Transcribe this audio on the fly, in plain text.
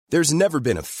There's never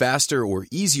been a faster or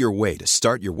easier way to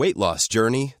start your weight loss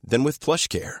journey than with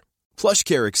PlushCare.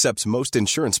 PlushCare accepts most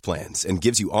insurance plans and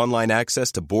gives you online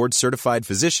access to board-certified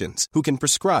physicians who can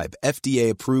prescribe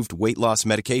FDA-approved weight loss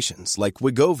medications like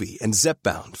Wegovy and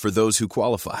Zepbound for those who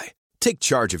qualify. Take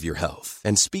charge of your health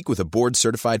and speak with a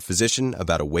board-certified physician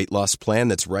about a weight loss plan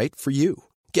that's right for you.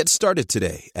 Get started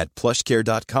today at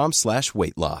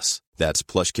plushcare.com/weight loss. That's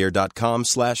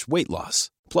plushcare.com/weight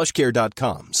loss.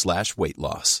 plushcare.com/weight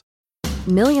loss.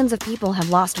 Millions of people have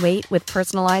lost weight with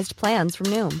personalized plans from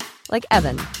Noom. Like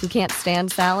Evan, who can't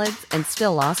stand salads and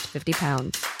still lost 50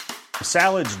 pounds.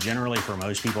 Salads generally for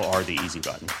most people are the easy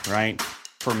button, right?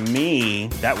 For me,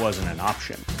 that wasn't an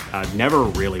option. I never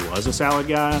really was a salad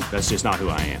guy. That's just not who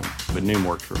I am. But Noom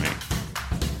worked for me.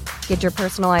 Get your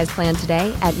personalized plan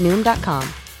today at Noom.com.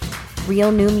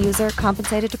 Real Noom user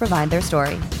compensated to provide their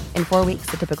story. In 4 weeks,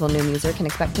 the typical Noom user can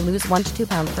expect to lose 1 to 2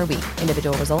 pounds per week.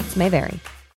 Individual results may vary.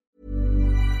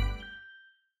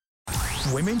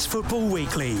 Women's Football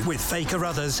Weekly with Faye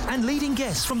Carruthers and leading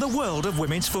guests from the world of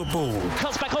women's football.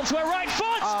 Cuts back onto her right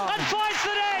foot and finds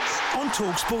the net! On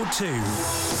TalkSport 2.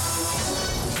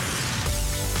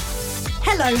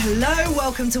 Hello,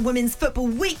 welcome to Women's Football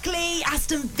Weekly.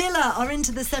 Aston Villa are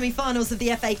into the semi-finals of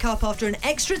the FA Cup after an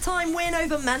extra-time win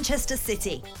over Manchester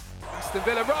City. Aston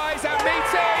Villa rise and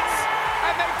meet it,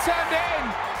 and they've turned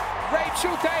in.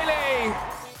 Rachel Daly.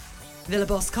 Villa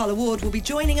boss Carla Ward will be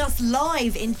joining us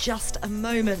live in just a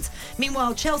moment.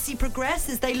 Meanwhile, Chelsea progress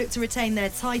as they look to retain their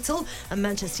title, and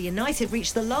Manchester United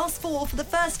reach the last four for the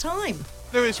first time.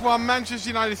 Lewis 1, Manchester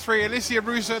United 3. Alicia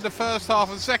Russo in the first half,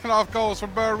 and second half goals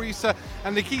from Burrisa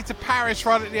and Nikita Parrish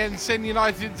right at the end send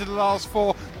United into the last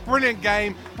four. Brilliant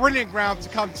game, brilliant ground to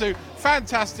come to.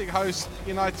 Fantastic host,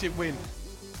 United win.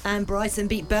 And Brighton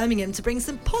beat Birmingham to bring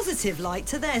some positive light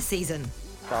to their season.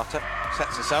 Carter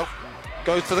sets herself,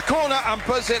 goes to the corner and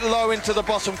puts it low into the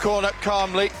bottom corner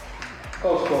calmly.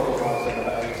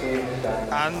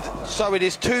 And so it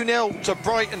is 2-0 to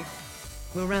Brighton.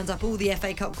 We'll round up all the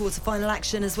FA Cup quarter-final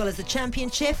action as well as the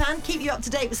Championship and keep you up to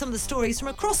date with some of the stories from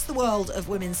across the world of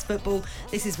women's football.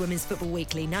 This is Women's Football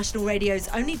Weekly, National Radio's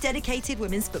only dedicated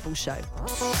women's football show.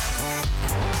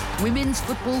 Women's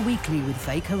Football Weekly with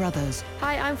Faye Carruthers.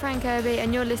 Hi, I'm Fran Kirby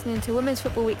and you're listening to Women's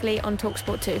Football Weekly on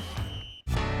TalkSport 2.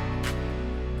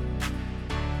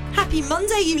 Happy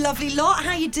Monday, you lovely lot.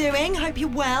 How you doing? Hope you're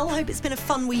well. Hope it's been a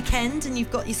fun weekend and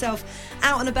you've got yourself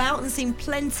out and about and seen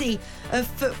plenty of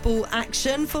football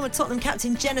action. Former Tottenham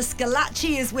captain Jenna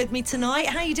Schillaci is with me tonight.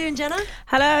 How you doing, Jenna?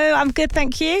 Hello, I'm good,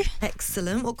 thank you.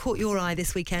 Excellent. What caught your eye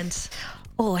this weekend?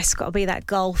 Oh, it's got to be that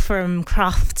goal from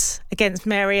Kraft against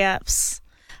Mary Earps.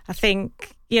 I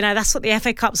think, that's what the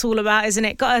FA Cup's all about, isn't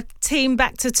it? Got a team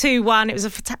back to 2-1. It was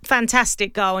a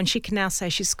fantastic goal, and she can now say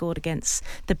she scored against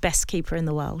the best keeper in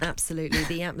the world. Absolutely.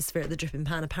 The atmosphere at the Dripping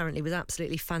Pan apparently was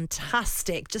absolutely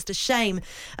fantastic. Just a shame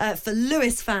for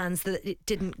Lewis fans that it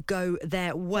didn't go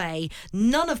their way.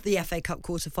 None of the FA Cup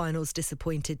quarter-finals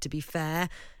disappointed, to be fair,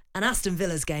 and Aston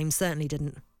Villa's game certainly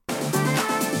didn't. Aston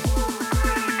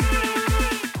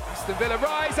Villa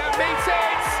rise and meet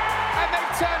it, and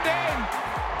they've turned in.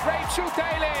 Rachel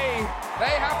Daly,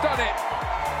 they have done it.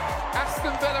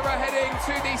 Aston Villa are heading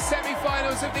to the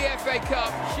semi-finals of the FA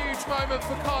Cup. Huge moment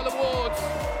for Carla Ward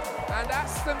and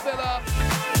Aston Villa.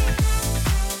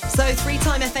 So,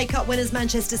 three-time FA Cup winners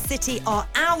Manchester City are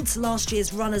out. Last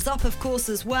year's runners-up, of course,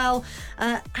 as well,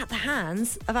 at the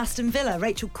hands of Aston Villa.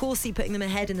 Rachel Corsie putting them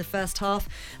ahead in the first half.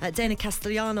 Dana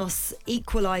Castellanos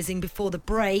equalising before the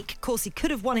break. Corsie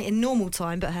could have won it in normal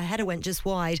time, but her header went just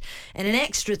wide. And in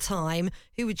extra time,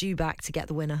 who would you back to get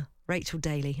the winner? Rachel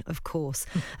Daly, of course.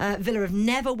 Villa have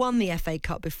never won the FA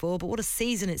Cup before, but what a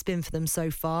season it's been for them so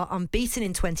far. Unbeaten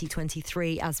in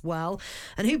 2023 as well.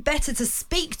 And who better to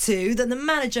speak to than the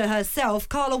manager herself,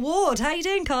 Carla Ward. How are you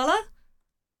doing, Carla?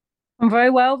 I'm very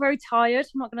well, very tired,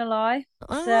 I'm not going to lie.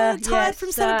 Tired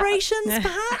from celebrations,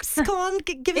 perhaps? Come on,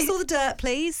 give us all the dirt,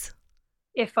 please.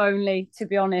 If only, to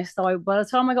be honest. By the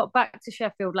time I got back to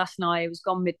Sheffield last night, it was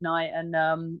gone midnight, and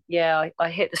I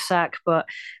hit the sack. But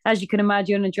as you can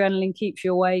imagine, adrenaline keeps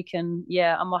you awake, and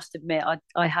I must admit,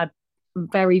 I had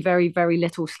very, very, very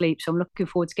little sleep. So I'm looking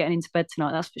forward to getting into bed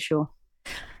tonight. That's for sure.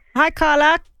 Hi,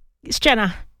 Carla. It's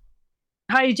Jenna.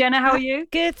 Hi, Jenna. How are you?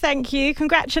 Good, thank you.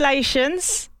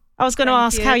 Congratulations. I was going to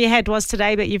ask how your head was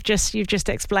today, but you've just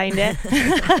explained it.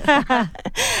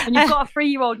 And you've got a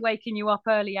 3-year-old waking you up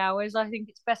early hours. I think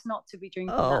it's best not to be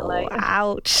drinking that late.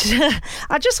 Ouch.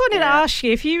 I just wanted to ask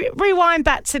you, if you rewind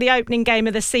back to the opening game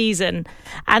of the season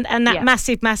and that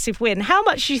massive, massive win, how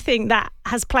much do you think that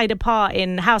has played a part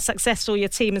in how successful your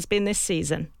team has been this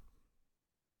season?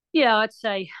 Yeah, I'd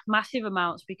say massive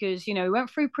amounts because, we went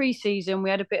through pre-season. We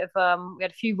had a bit of we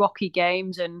had a few rocky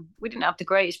games and we didn't have the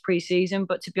greatest pre-season.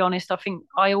 But to be honest, I think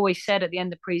I always said at the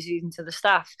end of pre-season to the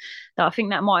staff that I think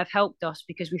that might have helped us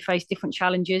because we faced different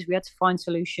challenges. We had to find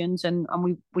solutions and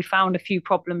we found a few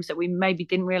problems that we maybe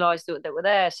didn't realise that were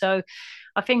there. So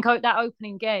I think that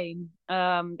opening game,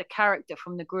 the character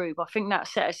from the group, I think that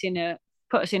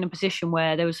put us in a position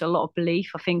where there was a lot of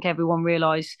belief. I think everyone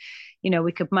realised,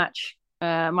 we could match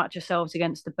ourselves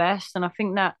against the best, and I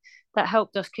think that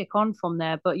helped us kick on from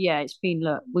there. But yeah, it's been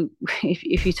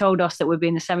if you told us that we'd be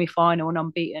in the semi-final and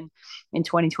unbeaten in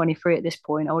 2023 at this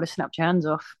point, I would have snapped your hands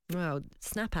off. Well,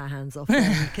 snap our hands off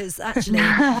then, because actually,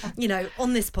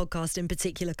 on this podcast in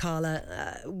particular, Carla,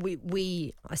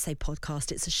 I say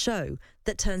podcast, it's a show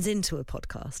that turns into a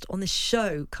podcast. On this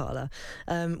show, Carla,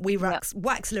 we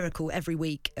wax lyrical every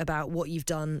week about what you've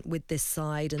done with this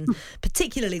side, and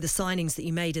particularly the signings that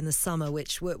you made in the summer,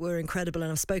 which were incredible,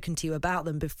 and I've spoken to you about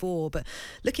them before. But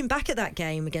looking back at that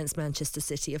game against Manchester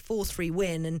City, a 4-3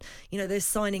 win, and those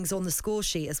signings on the score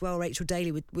sheet as well, Rachel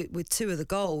Daly with 2 of the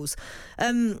goals.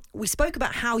 We spoke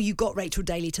about how you got Rachel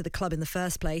Daly to the club in the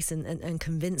first place and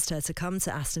convinced her to come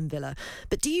to Aston Villa.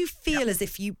 But do you feel as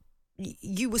if you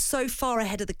were so far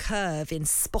ahead of the curve in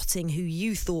spotting who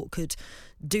you thought could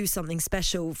do something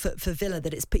special for Villa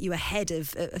that it's put you ahead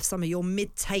of some of your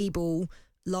mid-table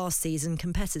last season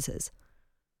competitors?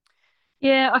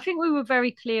 Yeah, I think we were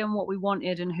very clear on what we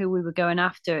wanted and who we were going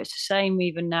after. It's the same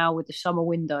even now with the summer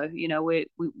window.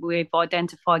 We've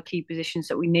identified key positions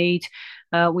that we need.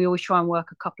 We always try and work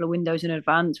a couple of windows in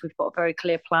advance. We've got a very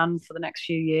clear plan for the next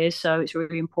few years, so it's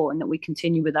really important that we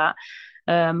continue with that.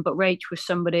 But Rach was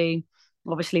somebody,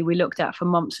 obviously, we looked at for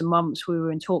months and months. We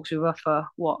were in talks with her for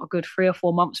a good 3 or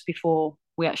 4 months before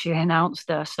we actually announced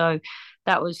her. So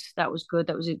that was good.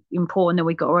 That was important that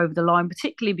we got her over the line,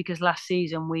 particularly because last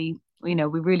season we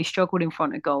really struggled in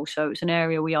front of goal. So it's an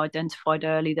area we identified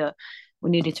early that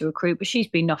we needed to recruit. But she's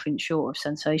been nothing short of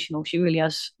sensational. She really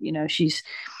has. She's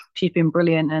been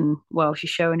brilliant, and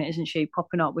she's showing it, isn't she?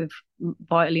 Popping up with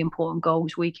vitally important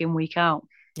goals week in, week out.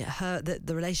 Yeah,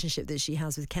 the relationship that she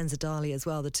has with Kenza Darley as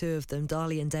well, the two of them,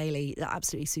 Darley and Daly, are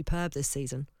absolutely superb this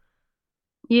season.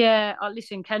 Yeah,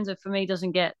 listen, Kenza for me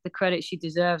doesn't get the credit she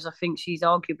deserves. I think she's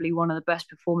arguably one of the best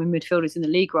performing midfielders in the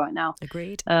league right now.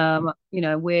 Agreed.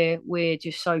 We're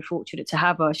just so fortunate to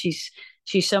have her. She's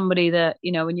somebody that,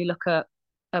 when you look at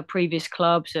her previous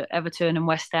clubs at Everton and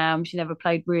West Ham, she never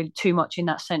played really too much in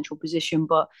that central position,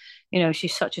 but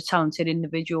she's such a talented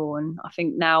individual, and I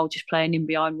think now just playing in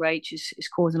behind Rach is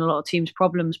causing a lot of teams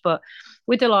problems. But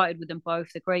we're delighted with them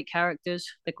both. They're great characters,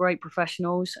 they're great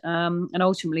professionals, and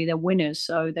ultimately they're winners,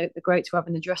 so they're great to have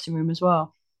in the dressing room as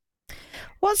well.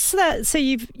 What's that? So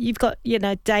you've got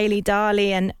Daly,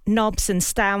 Darley, and Nobbs and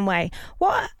Stanway.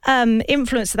 What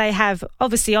influence do they have?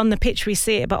 Obviously on the pitch we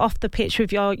see it, but off the pitch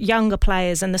with your younger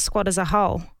players and the squad as a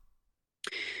whole.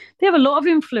 They have a lot of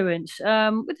influence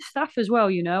with the staff as well.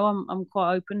 I'm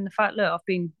quite open. The fact, look, I've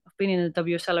been in the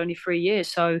WSL only 3 years,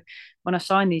 so when I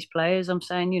sign these players, I'm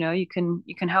saying, you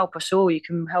can help us all, you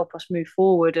can help us move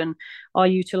forward, and I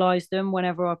utilise them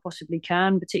whenever I possibly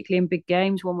can, particularly in big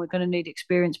games when we're going to need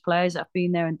experienced players that have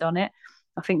been there and done it.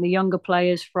 I think the younger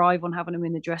players thrive on having them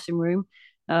in the dressing room.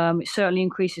 It certainly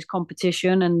increases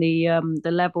competition, and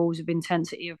the levels of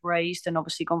intensity have raised and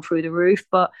obviously gone through the roof.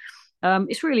 But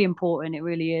it's really important. It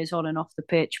really is, on and off the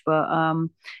pitch. But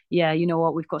you know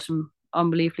what? We've got some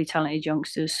unbelievably talented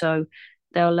youngsters, so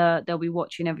they'll be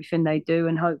watching everything they do,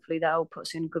 and hopefully that'll put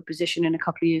us in a good position in a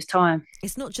couple of years' time.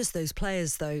 It's not just those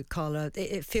players, though, Carla.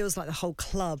 It feels like the whole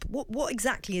club. What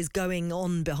exactly is going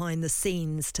on behind the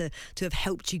scenes to have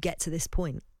helped you get to this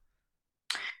point?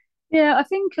 Yeah, I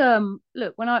think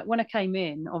look, when I came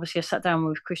in, obviously I sat down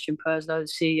with Christian Perslow,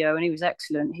 the CEO, and he was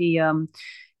excellent. He's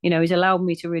allowed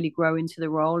me to really grow into the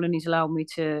role, and he's allowed me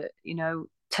to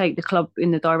take the club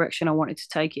in the direction I wanted to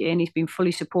take it in. He's been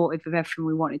fully supportive of everything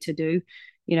we wanted to do.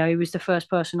 He was the first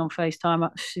person on FaceTime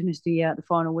as soon as the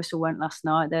final whistle went last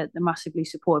night. They're massively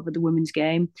supportive of the women's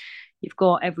game. You've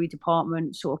got every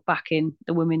department sort of backing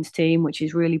the women's team, which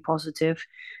is really positive.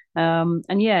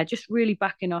 Just really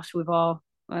backing us with our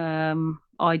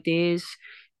ideas,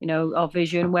 our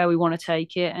vision, where we want to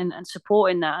take it, and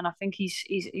supporting that. And I think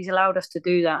he's allowed us to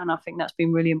do that, and I think that's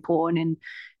been really important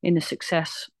in the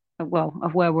success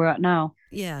of where we're at now.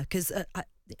 Yeah, because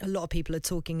a lot of people are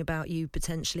talking about you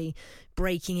potentially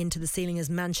breaking into the ceiling as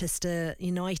Manchester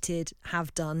United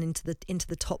have done into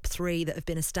the top 3 that have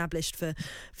been established for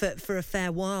a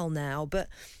fair while now. But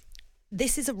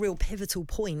this is a real pivotal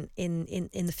point in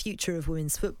the future of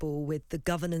women's football, with the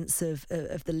governance of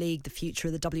the league, the future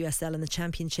of the WSL and the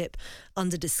Championship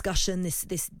under discussion.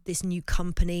 This new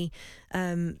company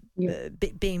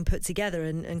being put together,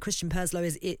 and Christian Purslow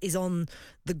is on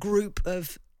the group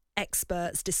of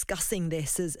experts discussing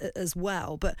this as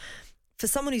well. But for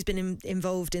someone who's been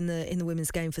involved in the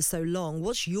women's game for so long,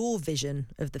 what's your vision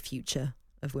of the future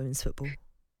of women's football?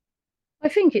 I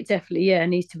think it definitely,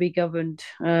 needs to be governed.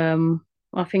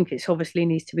 I think it's obviously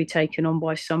needs to be taken on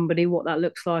by somebody. What that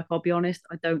looks like, I'll be honest,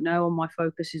 I don't know. And my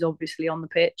focus is obviously on the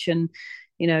pitch, and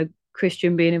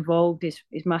Christian being involved is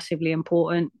massively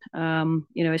important.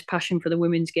 His passion for the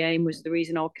women's game was the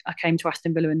reason I came to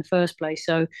Aston Villa in the first place.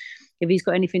 So if he's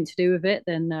got anything to do with it,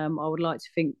 then I would like to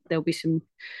think there'll be some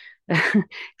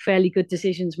fairly good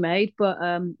decisions made. But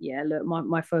look,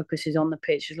 my focus is on the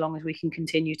pitch. As long as we can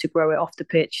continue to grow it off the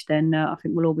pitch, then I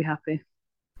think we'll all be happy.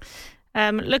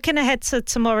 Looking ahead to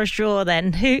tomorrow's draw,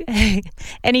 then,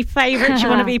 any favourites you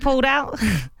want to be pulled out?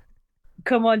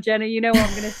 Come on, Jenna, you know what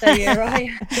I'm going to say here, right?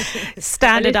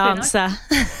 Standard answer.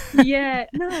 Yes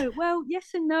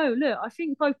and no. Look, I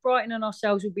think both Brighton and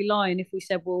ourselves would be lying if we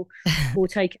said we'll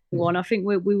take anyone. I think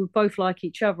we would both like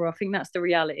each other. I think that's the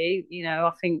reality.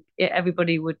 I think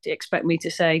everybody would expect me to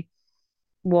say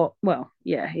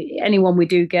anyone we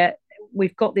do get,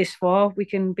 we've got this far. We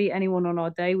can beat anyone on our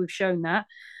day. We've shown that.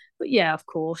 But yeah, of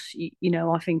course,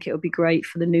 I think it would be great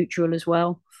for the neutral as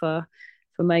well, for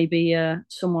maybe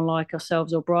someone like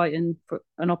ourselves or Brighton, for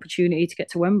an opportunity to get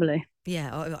to Wembley.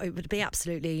 Yeah, it would be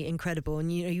absolutely incredible.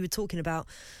 And you were talking about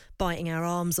biting our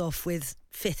arms off with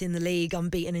 5th in the league,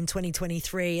 unbeaten in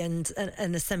 2023, and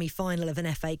a semi-final of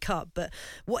an FA Cup. But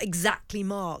what exactly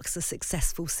marks a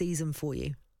successful season for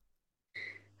you?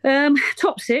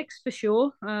 Top 6 for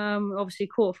sure. Obviously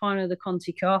quarter-final of the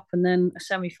Conti Cup, and then a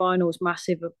semi-final is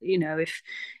massive. If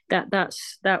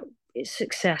that's it's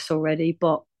success already.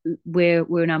 But we're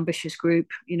an ambitious group.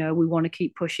 We want to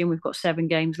keep pushing. We've got 7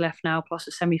 games left now, plus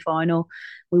a semi-final.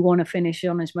 We want to finish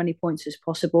on as many points as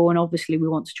possible, and obviously we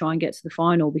want to try and get to the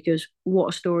final, because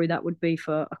what a story that would be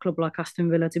for a club like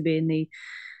Aston Villa to be in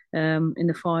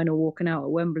the final, walking out at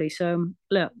Wembley. So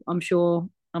look, I'm sure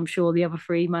the other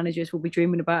 3 managers will be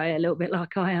dreaming about it a little bit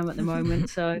like I am at the moment.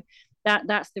 So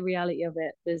that's the reality of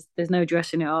it. There's no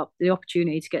dressing it up. The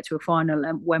opportunity to get to a final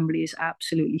at Wembley is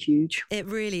absolutely huge. It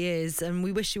really is, and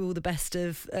we wish you all the best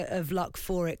of luck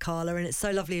for it, Carla. And it's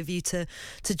so lovely of you to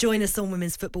join us on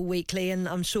Women's Football Weekly, and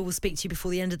I'm sure we'll speak to you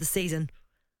before the end of the season.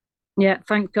 Yeah,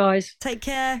 thanks, guys. Take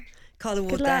care. Carla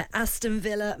Ward there, Aston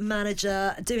Villa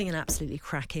manager, doing an absolutely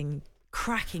cracking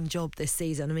job this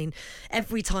season. I mean,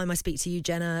 every time I speak to you,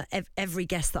 Jenna, every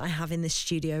guest that I have in this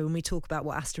studio, when we talk about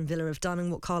what Aston Villa have done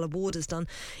and what Carla Ward has done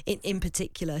in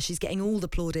particular, she's getting all the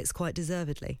plaudits quite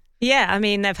deservedly. Yeah, I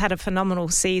mean, they've had a phenomenal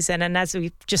season, and as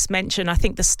we've just mentioned, I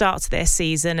think the start to their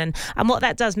season and what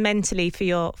that does mentally for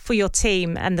your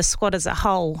team and the squad as a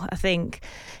whole, I think,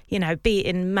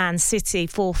 beating Man City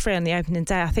 4-3 on the opening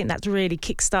day, I think that's really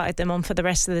kick-started them on for the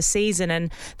rest of the season,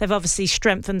 and they've obviously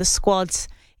strengthened the squad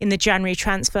in the January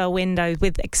transfer window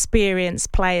with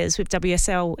experienced players with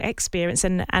WSL experience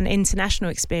and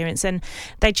international experience, and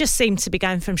they just seem to be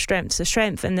going from strength to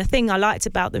strength. And the thing I liked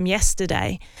about them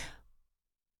yesterday,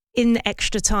 in the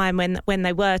extra time when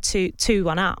they were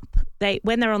 2-1 up,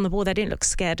 when they're on the ball, they didn't look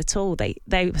scared at all. They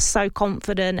were so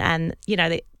confident, and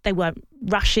they weren't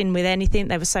rushing with anything.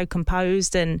 They were so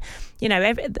composed, and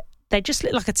they just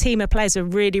look like a team of players who are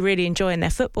really, really enjoying their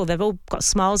football. They've all got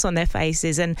smiles on their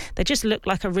faces, and they just look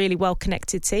like a really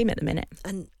well-connected team at the minute.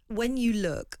 And when you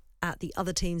look at the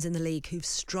other teams in the league who've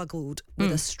struggled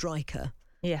with a striker,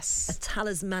 yes, a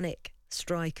talismanic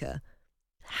striker,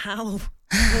 how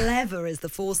clever is the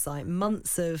foresight?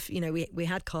 Months of, we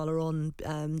had Carla on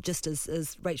just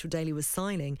as Rachel Daly was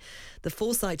signing, the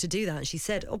foresight to do that. And she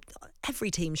said, every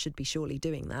team should be surely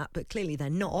doing that, but clearly they're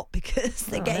not, because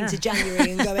they're getting to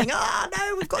January and going,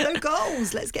 no, we've got no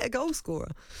goals. Let's get a goal scorer.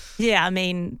 Yeah, I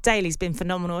mean, Daly's been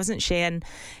phenomenal, hasn't she? And,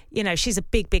 she's a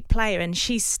big, big player, and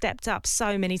she's stepped up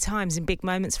so many times in big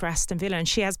moments for Aston Villa, and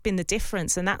she has been the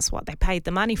difference, and that's what they paid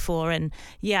the money for. And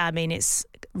yeah, I mean, it's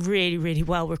really, really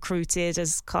well recruited,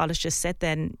 as Carla's just said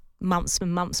then, months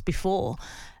and months before.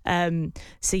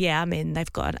 So yeah, I mean,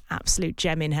 they've got an absolute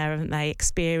gem in her, haven't they?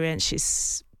 Experience,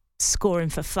 she's scoring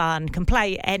for fun, can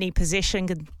play any position.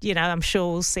 I'm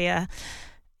sure we'll see her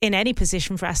in any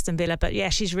position for Aston Villa. But yeah,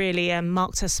 she's really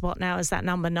marked her spot now as that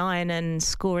number 9 and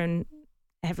scoring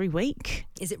every week.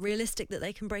 Is it realistic that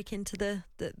they can break into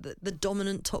the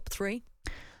dominant top 3?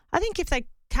 I think if they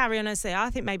carry on as they are, I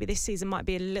think maybe this season might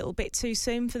be a little bit too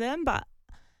soon for them, but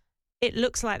it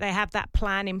looks like they have that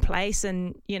plan in place,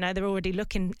 and they're already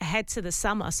looking ahead to the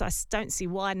summer. So I don't see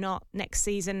why not next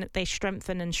season they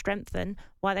strengthen,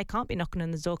 why they can't be knocking on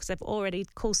the door, because they've already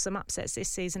caused some upsets this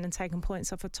season and taken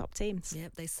points off of top teams.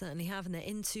 Yep, they certainly have, and they're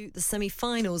into the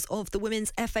semi-finals of the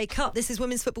Women's FA Cup. This is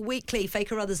Women's Football Weekly. Faye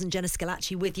Carruthers and Jenna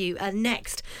Scalacci with you.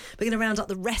 Next, we're going to round up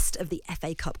the rest of the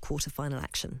FA Cup quarter-final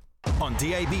action. On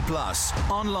DAB+,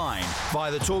 online,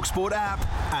 via the TalkSport app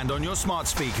and on your smart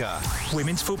speaker.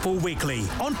 Women's Football Weekly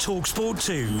on TalkSport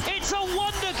 2. It's a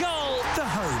wonder goal! The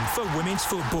home for women's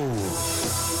football.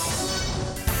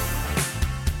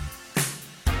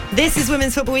 This is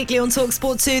Women's Football Weekly on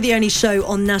TalkSport 2, the only show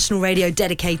on national radio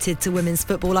dedicated to women's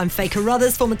football. I'm Faye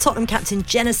Carruthers. Former Tottenham captain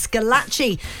Jenna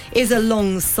Scalacci is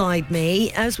alongside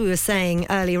me. As we were saying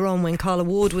earlier on when Carla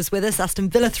Ward was with us, Aston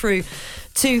Villa through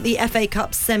to the FA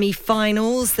Cup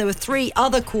semi-finals. There were 3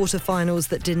 other quarter-finals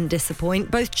that didn't disappoint.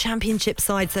 Both championship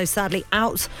sides, though, sadly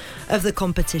out of the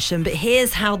competition. But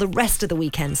here's how the rest of the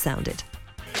weekend sounded.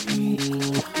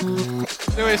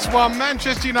 Lewis 1,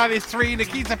 Manchester United 3,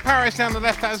 Nikita Parris down the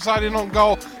left-hand side in on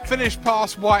goal, finished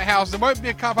past Whitehouse. There won't be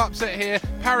a cup upset here.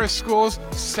 Parris scores,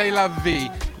 c'est la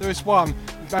vie. Lewis 1,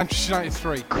 Manchester United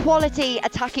 3. Quality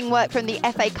attacking work from the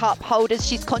FA Cup holders.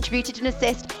 She's contributed an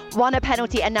assist, won a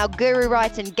penalty, and now Guru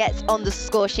Wrighton gets on the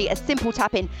score sheet. A simple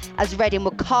tap-in as Reading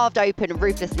were carved open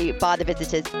ruthlessly by the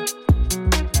visitors.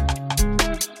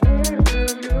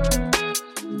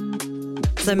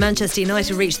 So Manchester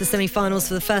United reached the semi-finals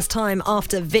for the first time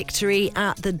after victory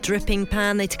at the Dripping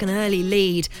Pan. They took an early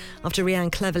lead after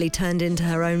Rianne cleverly turned into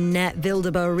her own net.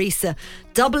 Vilde Boerissa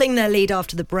doubling their lead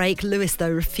after the break. Lewis,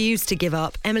 though, refused to give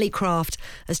up. Emily Craft,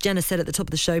 as Jenna said at the top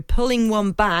of the show, pulling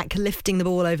one back, lifting the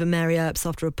ball over Mary Earps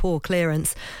after a poor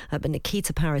clearance. But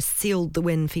Nikita Parris sealed the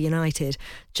win for United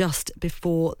just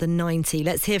before the 90.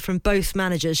 Let's hear from both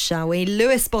managers, shall we?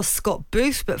 Lewis boss Scott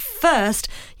Booth, but first,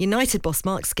 United boss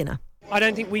Mark Skinner. I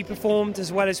don't think we performed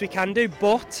as well as we can do,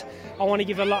 but I want to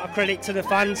give a lot of credit to the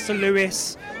fans, to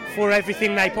Lewis, for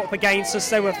everything they put up against us.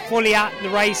 They were fully at the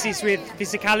races with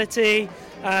physicality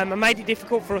and made it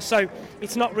difficult for us. So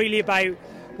it's not really about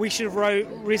we should have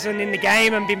risen in the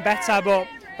game and been better, but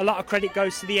a lot of credit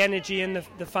goes to the energy and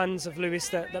the fans of Lewis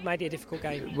that made it a difficult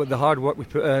game. With the hard work we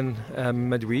put in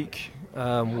midweek,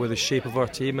 with the shape of our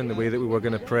team and the way that we were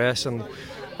going to press, and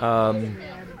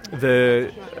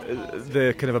the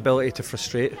kind of ability to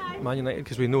frustrate Man United,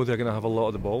 because we know they're going to have a lot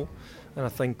of the ball, and I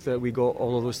think that we got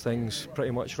all of those things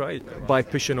pretty much right. By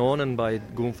pushing on and by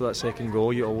going for that second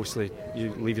goal, you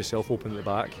leave yourself open at the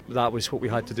back. That was what we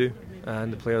had to do,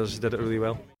 and the players did it really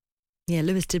well. Yeah,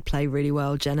 Lewis did play really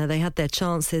well, Jenna. They had their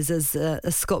chances, as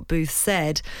Scott Booth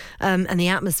said, and the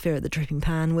atmosphere at the Dripping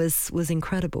Pan was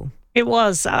incredible. It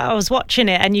was. I was watching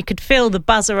it and you could feel the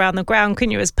buzz around the ground,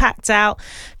 couldn't you? It was packed out,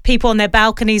 people on their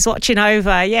balconies watching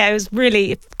over. Yeah, it was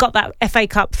really got that FA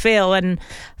Cup feel, and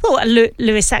I thought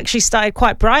Lewis actually started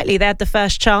quite brightly. They had the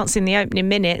first chance in the opening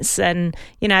minutes, and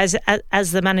as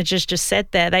the managers just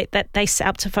said there, they set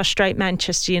up to frustrate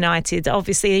Manchester United.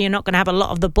 Obviously, you're not going to have a lot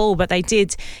of the ball, but they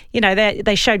did.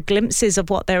 They showed glimpses of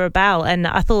what they're about, and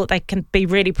I thought they can be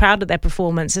really proud of their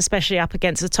performance, especially up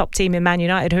against the top team in Man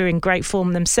United, who are in great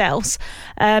form themselves.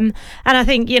 And I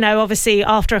think, obviously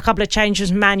after a couple of changes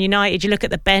from Man United, you look at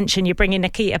the bench and you bring in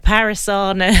Nikita Parris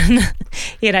on and,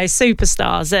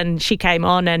 superstars, and she came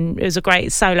on and it was a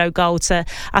great solo goal to,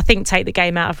 I think, take the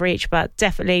game out of reach. But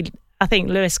definitely, I think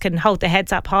Lewis can hold their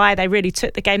heads up high. They really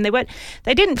took the game.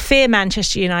 They didn't fear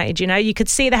Manchester United, you could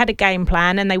see they had a game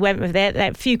plan and they went with it. There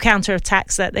were a few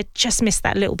counter-attacks that they just missed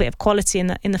that little bit of quality in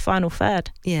the final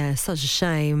third. Yeah, such a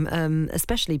shame,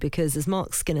 especially because, as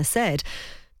Mark Skinner said,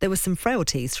 there were some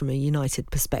frailties from a United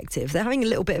perspective. They're having a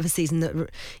little bit of a season that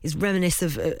is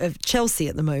reminiscent of Chelsea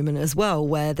at the moment as well,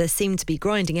 where they seem to be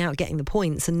grinding out, getting the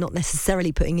points and not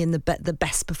necessarily putting in the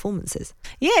best performances.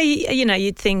 Yeah,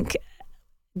 you'd think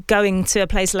going to a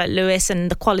place like Lewis and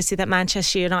the quality that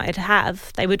Manchester United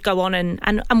have, they would go on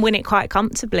and win it quite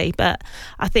comfortably. But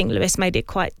I think Lewis made it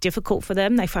quite difficult for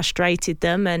them. They frustrated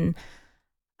them, and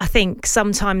I think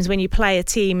sometimes when you play a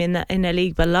team in a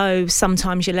league below,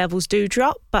 sometimes your levels do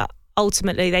drop, but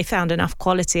ultimately they found enough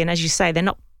quality. And as you say,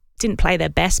 didn't play their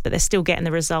best, but they're still getting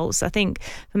the results. I think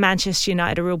for Manchester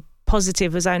United, a real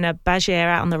positive was Ona Bagier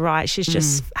out on the right. She's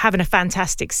just having a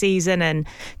fantastic season, and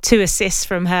 2 assists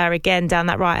from her again down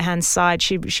that right-hand side.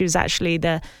 She was actually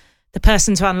the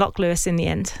person to unlock Lewis in the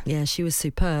end. Yeah, she was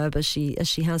superb, as she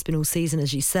has been all season,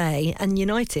 as you say. And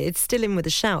United still in with a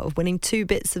shout of winning 2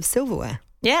 bits of silverware.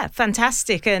 Yeah,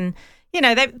 fantastic. And,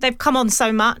 they've come on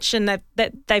so much, and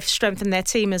they've strengthened their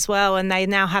team as well. And they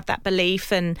now have that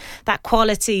belief and that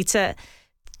quality to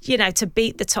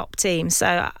beat the top team.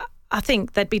 So I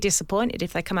think they'd be disappointed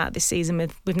if they come out this season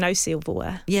with no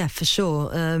silverware. Yeah, for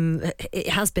sure. It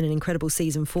has been an incredible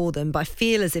season for them, but I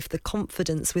feel as if the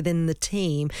confidence within the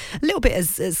team, a little bit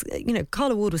as you know,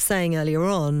 Carla Ward was saying earlier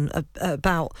on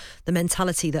about the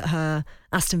mentality that her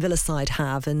Aston Villa side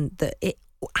have, and that it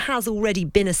has already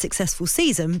been a successful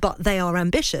season, but they are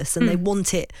ambitious and they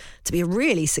want it to be a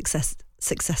really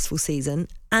successful season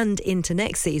and into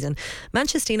next season.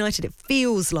 Manchester United, it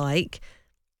feels like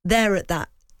they're at that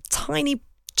tiny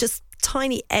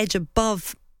edge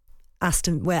above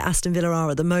where Aston Villa are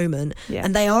at the moment,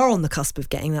 and they are on the cusp of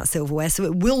getting that silverware, so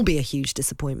it will be a huge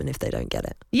disappointment if they don't get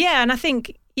it. Yeah, and I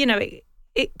think, you know,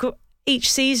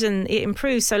 each season it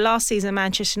improves. So last season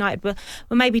Manchester United were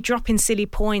maybe dropping silly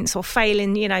points or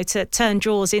failing, you know, to turn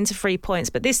draws into 3 points,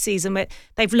 but this season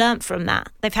they've learnt from that.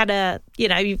 They've had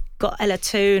you've got Ella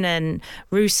Toone and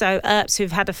Russo, Earps,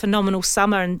 who've had a phenomenal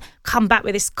summer and come back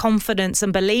with this confidence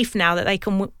and belief now that they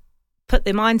can put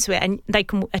their mind to it and they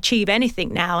can achieve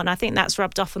anything now, and I think that's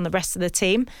rubbed off on the rest of the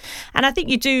team. And I think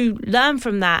you do learn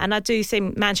from that, and I do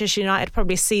think Manchester United are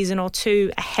probably a season or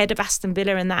two ahead of Aston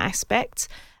Villa in that aspect,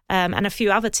 and a few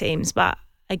other teams. But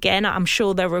again, I'm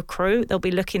sure they'll recruit. They'll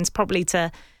be looking probably to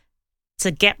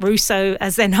get Russo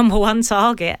as their number one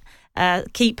target.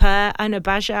 Keep her. Ona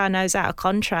Baja, I know, is out of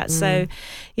contract. So,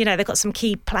 you know, they've got some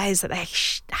key players that they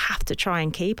have to try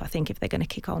and keep, I think, if they're going to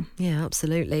kick on. Yeah,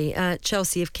 absolutely.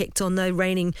 Chelsea have kicked on, though,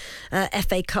 reigning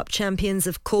FA Cup champions.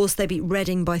 Of course, they beat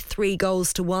Reading by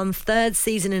 3-1. Third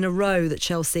season in a row that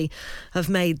Chelsea have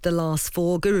made the last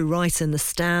 4. Guru Wrighton, the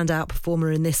standout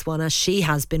performer in this one, as she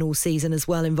has been all season as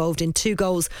well, involved in 2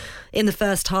 goals in the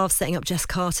first half, setting up Jess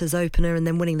Carter's opener and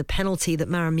then winning the penalty that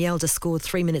Maren Mjelde scored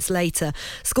 3 minutes later.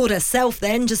 Scored herself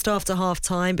then just after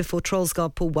half-time before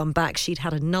Trollsgaard pulled one back. She'd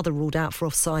had another ruled out for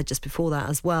offside just before that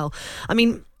as well. I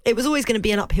mean, it was always going to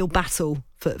be an uphill battle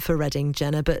for Reading,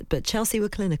 Jenna, but Chelsea were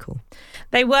clinical.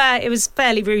 They were. It was a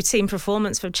fairly routine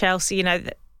performance for Chelsea. You know,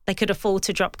 they could afford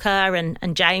to drop Kerr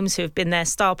and James, who have been their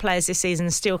star players this season,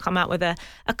 and still come out with a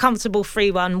comfortable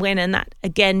 3-1 win, and that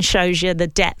again shows you the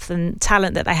depth and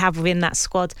talent that they have within that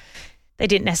squad. They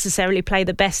didn't necessarily play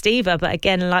the best either, but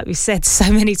again, like we said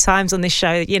so many times on this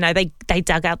show, you know, they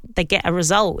dug out, they get a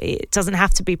result. It doesn't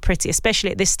have to be pretty, especially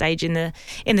at this stage in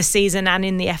the season and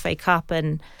in the FA Cup.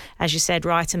 And as you said,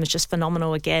 Wrighton was just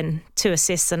phenomenal again. 2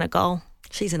 assists and a goal.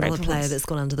 She's another player that's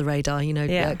gone under the radar. You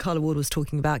know, Carla Ward was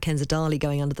talking about Kenza Darley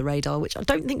going under the radar, which I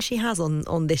don't think she has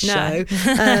on this show.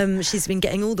 She's been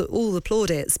getting all the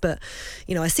plaudits, but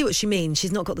you know, I see what she means.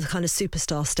 She's not got the kind of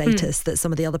superstar status that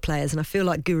some of the other players, and I feel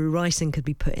like Guru Wrighton could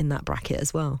be put in that bracket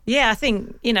as well. Yeah, I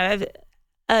think, you know,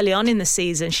 early on in the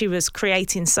season she was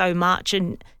creating so much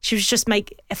and she was just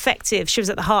effective. She was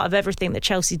at the heart of everything that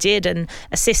Chelsea did, and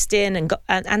assisting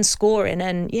and scoring.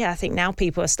 And yeah, I think now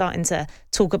people are starting to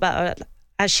talk about her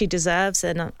as she deserves,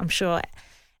 and I'm sure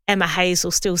Emma Hayes will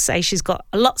still say she's got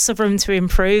lots of room to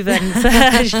improve,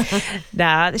 and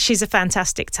she's a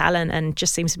fantastic talent and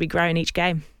just seems to be growing each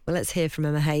game. Well, let's hear from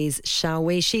Emma Hayes, shall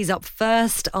we? She's up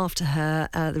first after her,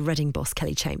 the Reading boss,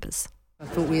 Kelly Chambers. I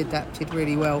thought we adapted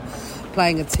really well,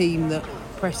 playing a team that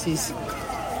presses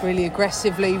really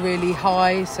aggressively, really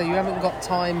high, so you haven't got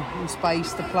time and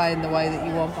space to play in the way that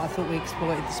you want, but I thought we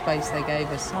exploited the space they gave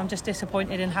us. I'm just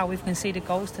disappointed in how we've conceded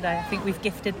goals today. I think we've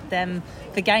gifted them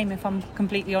the game, if I'm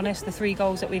completely honest. The 3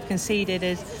 goals that we've conceded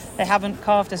is they haven't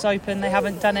carved us open, they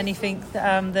haven't done anything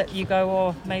that you go,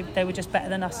 or maybe they were just better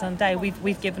than us on the day.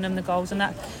 We've given them the goals, and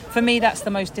that, for me, that's the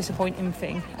most disappointing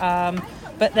thing.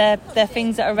 But they're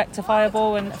things that are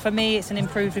rectifiable, and for me it's an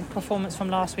improved performance from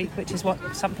last week, which is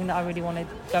something that I really wanted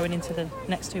going into the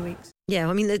next 2 weeks. Yeah,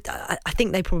 I mean, I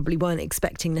think they probably weren't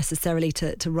expecting necessarily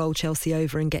to roll Chelsea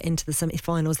over and get into the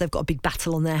semi-finals. They've got a big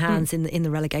battle on their hands in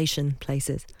the relegation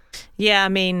places. Yeah, I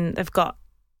mean, they've got,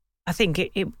 I think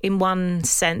in one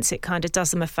sense it kind of does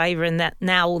them a favour in that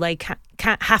now all they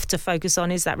have to focus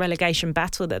on is that relegation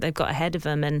battle that they've got ahead of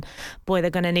them, and boy, they're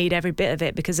going to need every bit of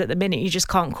it, because at the minute you just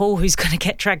can't call who's going to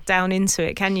get dragged down into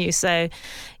it, can you? So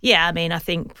yeah, I mean, I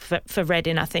think for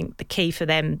Reading, I think the key for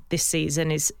them this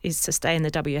season is to stay in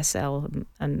the WSL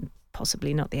and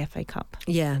possibly not the FA Cup.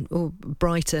 Yeah, or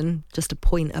Brighton just a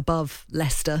point above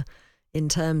Leicester in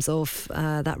terms of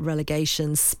that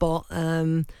relegation spot.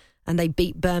 And they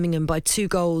beat Birmingham by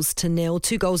 2-0.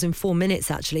 2 goals in 4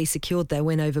 minutes, actually, secured their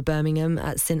win over Birmingham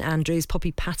at St Andrews.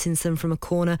 Poppy Pattinson from a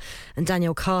corner and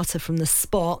Danielle Carter from the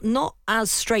spot. Not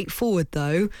as straightforward,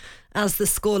 though, as the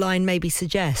scoreline maybe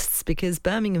suggests, because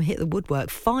Birmingham hit the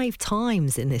woodwork 5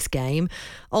 times in this game.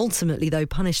 Ultimately, though,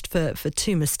 punished for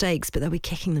 2 mistakes, but they'll be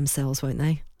kicking themselves, won't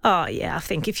they? Oh, yeah, I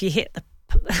think if you hit the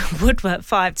Woodward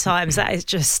 5 times, that is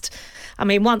just... I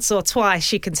mean, once or twice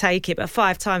she can take it, but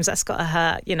 5 times that's got to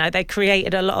hurt. You know, they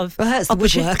created a lot of... Well, it hurts the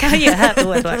woodwork. Yeah, hurt the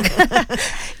woodwork.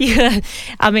 Yeah,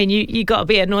 I mean, you got to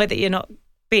be annoyed that you're not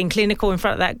being clinical in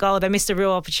front of that goal. They missed a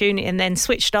real opportunity and then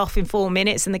switched off in 4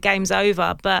 minutes and the game's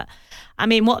over. But, I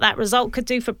mean, what that result could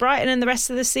do for Brighton and the rest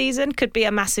of the season could be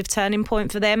a massive turning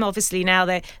point for them. Obviously, now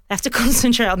they have to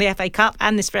concentrate on the FA Cup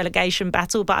and this relegation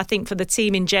battle. But I think for the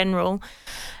team in general...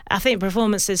 I think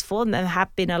performances for them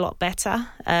have been a lot better,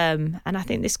 and I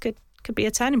think this could be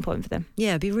a turning point for them. Yeah,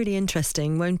 it'd be really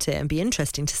interesting, won't it? And be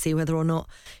interesting to see whether or not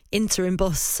interim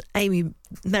boss Amy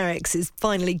Merricks is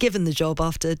finally given the job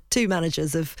after 2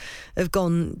 managers have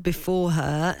gone before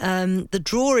her. The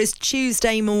draw is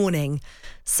Tuesday morning.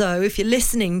 So if you're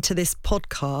listening to this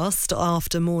podcast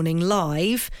after morning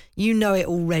live, you know it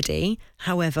already.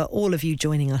 However, all of you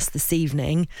joining us this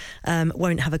evening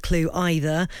won't have a clue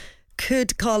either.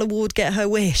 Could Carla Ward get her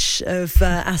wish of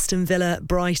Aston Villa,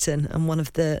 Brighton, and one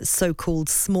of the so-called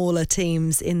smaller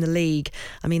teams in the league?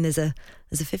 I mean, there's a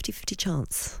 50-50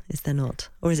 chance, is there not?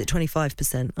 Or is it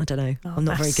 25%? I don't know. I'm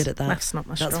not very good at that. Maths not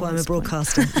my That's why I'm a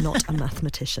broadcaster, not a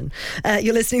mathematician.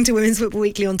 You're listening to Women's Football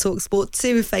Weekly on TalkSport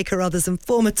 2 with Faye Carruthers and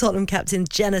former Tottenham captain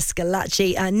Jenna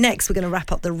Schillaci. Next, we're going to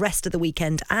wrap up the rest of the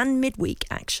weekend and midweek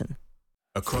action.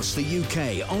 Across the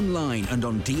UK, online and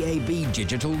on DAB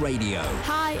Digital Radio.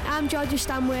 Hi, I'm Georgia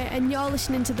Stanway and you're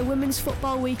listening to the Women's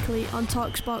Football Weekly on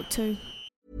TalkSport 2.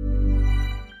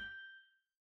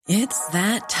 It's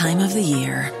that time of the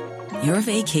year. Your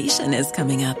vacation is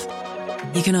coming up.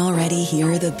 You can already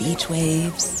hear the beach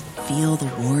waves, feel the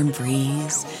warm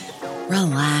breeze,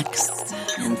 relax,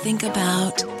 and think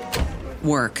about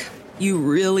work. You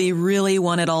really, really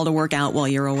want it all to work out while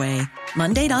you're away.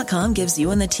 Monday.com gives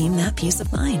you and the team that peace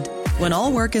of mind. When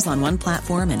all work is on one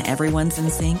platform and everyone's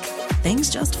in sync, things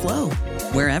just flow.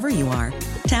 Wherever you are,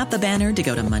 tap the banner to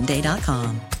go to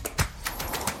Monday.com.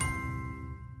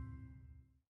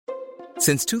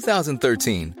 Since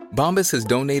 2013, Bombas has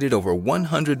donated over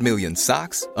 100 million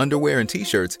socks, underwear, and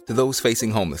T-shirts to those facing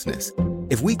homelessness.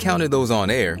 If we counted those on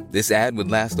air, this ad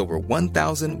would last over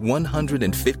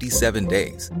 1,157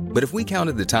 days. But if we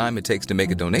counted the time it takes to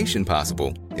make a donation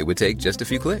possible, it would take just a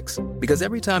few clicks. Because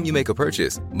every time you make a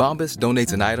purchase, Bombas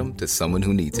donates an item to someone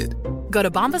who needs it. Go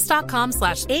to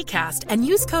bombas.com/ACAST and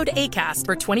use code ACAST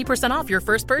for 20% off your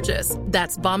first purchase.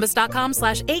 That's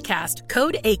bombas.com/ACAST,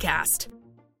 code ACAST.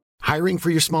 Hiring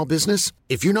for your small business?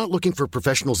 If you're not looking for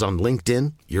professionals on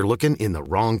LinkedIn, you're looking in the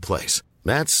wrong place.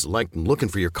 That's like looking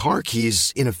for your car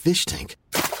keys in a fish tank.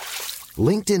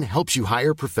 LinkedIn helps you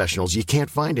hire professionals you can't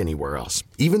find anywhere else,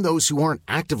 even those who aren't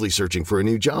actively searching for a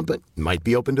new job but might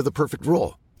be open to the perfect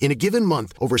role. In a given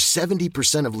month, over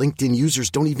 70% of LinkedIn users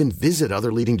don't even visit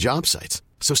other leading job sites.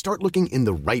 So start looking in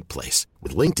the right place.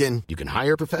 With LinkedIn, you can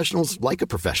hire professionals like a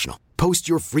professional. Post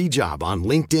your free job on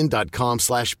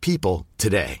linkedin.com/people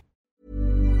today.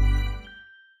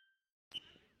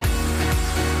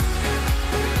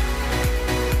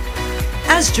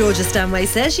 As Georgia Stanway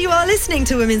says, you are listening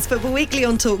to Women's Football Weekly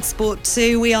on TalkSport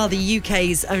 2. We are the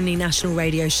UK's only national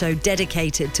radio show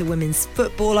dedicated to women's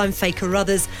football. I'm Faye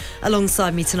Carruthers.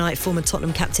 Alongside me tonight, former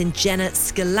Tottenham captain Jenna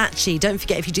Schillaci. Don't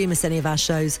forget, if you do miss any of our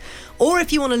shows, or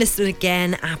if you want to listen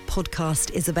again, our podcast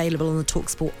is available on the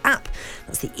TalkSport app.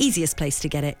 That's the easiest place to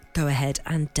get it. Go ahead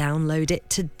and download it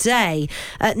today.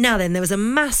 Now then, there was a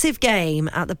massive game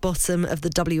at the bottom of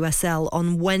the WSL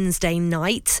on Wednesday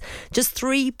night. Just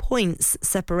 3 points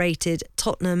separated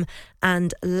Tottenham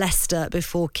and Leicester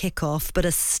before kick-off, but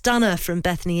a stunner from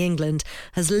Bethany England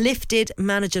has lifted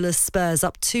managerless Spurs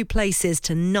up 2 places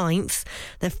to 9th.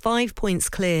 They're 5 points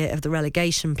clear of the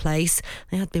relegation place.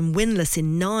 They had been winless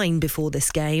in 9 before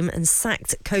this game and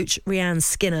sacked coach Rhiannon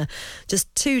Skinner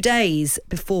just 2 days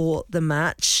before the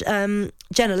match.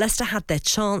 Jenna, Leicester had their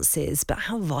chances, but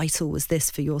how vital was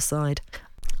this for your side?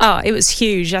 Oh, it was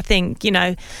huge. I think,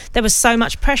 there was so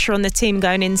much pressure on the team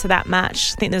going into that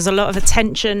match. I think there's a lot of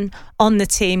attention on the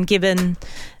team given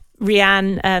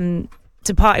Rhiannon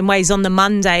departing ways on the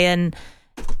Monday and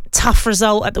tough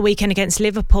result at the weekend against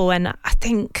Liverpool. And I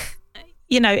think,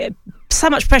 so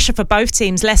much pressure for both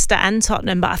teams, Leicester and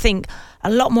Tottenham, but I think a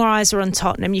lot more eyes were on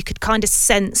Tottenham. You could kind of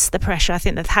sense the pressure. I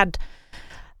think they've had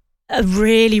a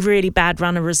really, really bad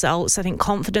run of results. I think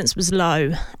confidence was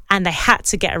low and they had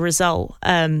to get a result.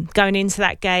 Going into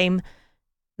that game,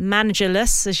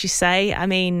 managerless, as you say, I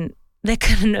mean, there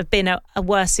couldn't have been a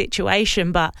worse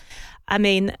situation, but I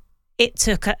mean, it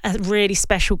took a really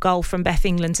special goal from Beth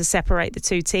England to separate the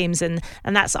two teams, and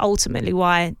that's ultimately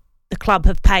why the club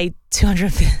have paid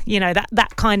 200,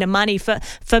 that kind of money for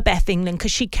Beth England,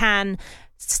 because she can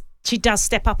she does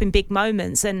step up in big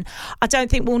moments, and I don't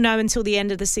think we'll know until the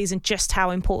end of the season just how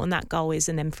important that goal is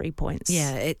and them 3 points.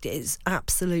 Yeah, it is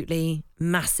absolutely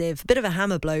massive. Bit of a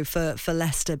hammer blow for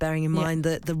Leicester, bearing in mind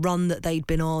that the run that they'd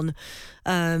been on,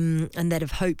 and they'd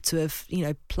have hoped to have,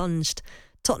 plunged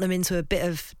Tottenham into a bit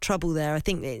of trouble there. I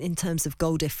think in terms of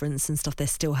goal difference and stuff, they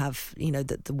still have,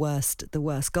 the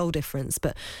worst goal difference.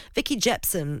 But Vicky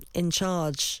Jepson in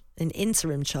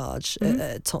interim charge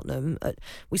at Tottenham.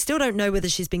 We still don't know whether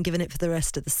she's been given it for the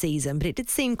rest of the season, but it did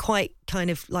seem quite kind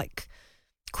of like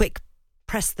quick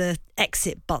press the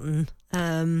exit button,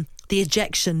 the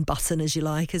ejection button, as you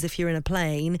like, as if you're in a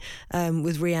plane,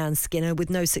 with Rhiannon Skinner, with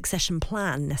no succession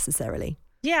plan necessarily.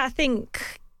 Yeah, I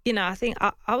think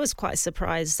I was quite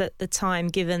surprised at the time,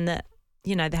 given that,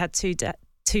 they had 2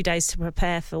 days to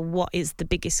prepare for what is the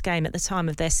biggest game at the time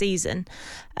of their season.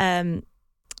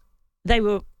 They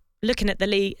were looking at the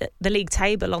league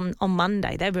table on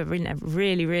Monday. They were in a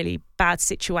really, really bad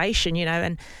situation,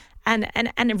 and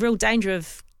in real danger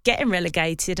of getting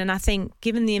relegated. And I think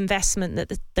given the investment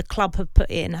that the club have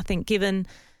put in, I think given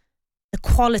the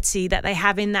quality that they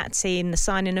have in that team, the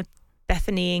signing of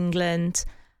Bethany England,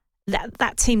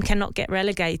 that team cannot get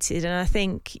relegated. And I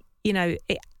think,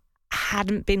 it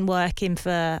hadn't been working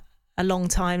for a long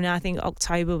time now. I think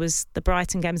October was the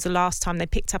Brighton game, was the last time they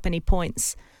picked up any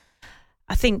points.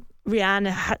 I think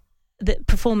the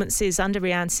performances under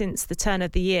Rhiannon since the turn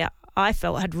of the year, I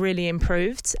felt had really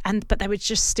improved, but they were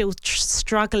just still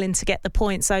struggling to get the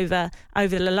points over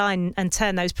the line and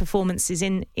turn those performances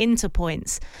into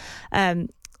points.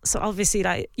 So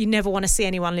obviously, you never want to see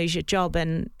anyone lose your job,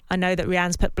 and I know that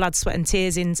Rhiannon's put blood, sweat and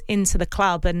tears into the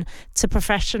club and to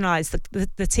professionalise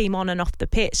the team on and off the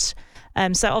pitch.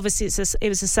 So obviously, it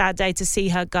was a sad day to see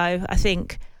her go. I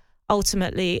think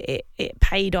ultimately it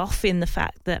paid off in the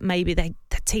fact that maybe the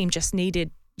team just needed,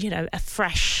 a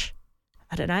fresh,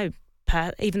 I don't know,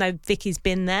 even though Vicky's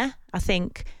been there, I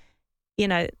think,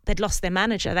 they'd lost their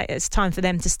manager. It's time for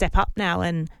them to step up now,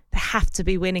 and they have to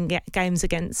be winning games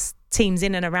against teams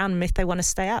in and around them if they want to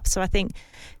stay up. So I think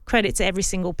credit to every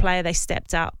single player, they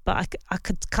stepped up. But I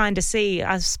could kind of see,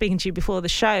 I was speaking to you before the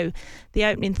show, the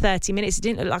opening 30 minutes, it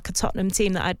didn't look like a Tottenham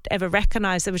team that I'd ever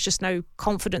recognised. There was just no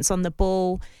confidence on the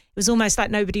ball. It was almost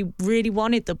like nobody really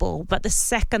wanted the ball. But the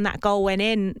second that goal went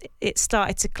in, it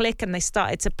started to click and they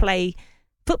started to play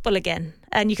football again.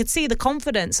 And you could see the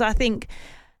confidence. So I think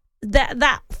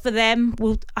that for them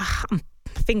will...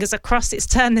 fingers are crossed it's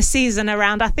turned the season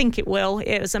around. I think it will.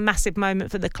 It was a massive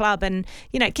moment for the club, and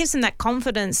it gives them that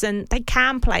confidence, and they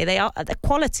can play. They're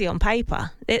quality on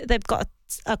paper. They've got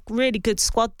a really good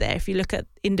squad there. If you look at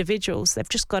individuals, they've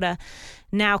just got to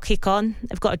now kick on.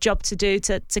 They've got a job to do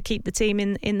to keep the team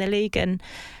in the league, and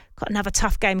got another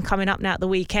tough game coming up now at the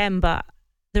weekend, but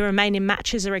the remaining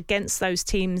matches are against those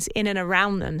teams in and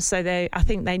around them. So I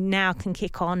think they now can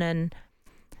kick on and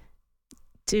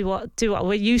do what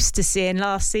we're used to seeing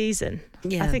last season.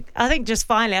 Yeah. I think just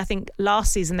finally, I think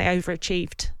last season they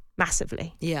overachieved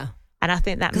massively. Yeah. And I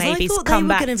think that maybe come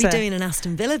back. I thought they were going to be doing an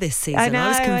Aston Villa this season. I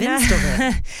was convinced of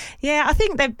it. Yeah, I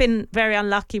think they've been very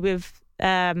unlucky with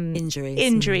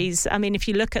injuries. I mean, if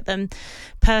you look at them,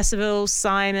 Percival,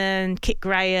 Simon, Kit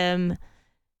Graham,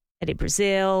 Eddie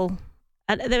Brazil,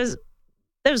 and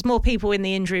there was more people in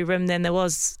the injury room than there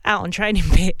was out on training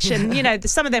pitch. And,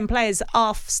 some of them players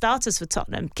are starters for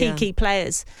Tottenham, key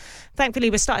players.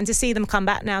 Thankfully, we're starting to see them come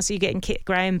back now, so you're getting Kit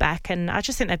Graham back. And I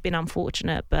just think they've been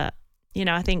unfortunate, but,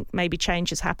 I think maybe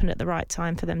change has happened at the right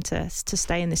time for them to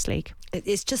stay in this league.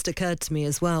 It's just occurred to me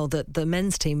as well that the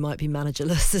men's team might be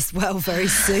managerless as well very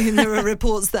soon. There are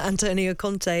reports that Antonio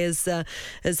Conte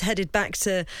has headed back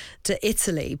to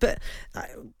Italy. But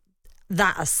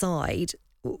that aside...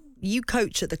 You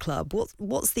coach at the club.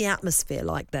 What's the atmosphere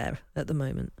like there at the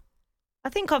moment? I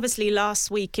think obviously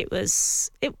last week it was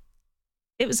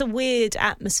a weird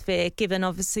atmosphere, given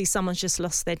obviously someone's just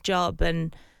lost their job,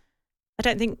 and I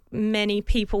don't think many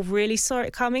people really saw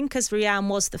it coming because Rhiannon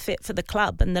was the fit for the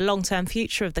club and the long-term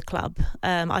future of the club.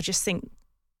 I just think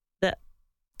that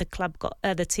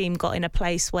the team got in a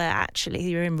place where actually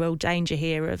you're in real danger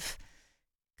here of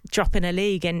dropping a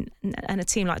league, and a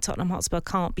team like Tottenham Hotspur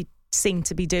can't be seem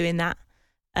to be doing that.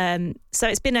 So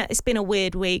it's been a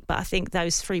weird week, but I think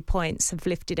those 3 points have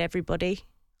lifted everybody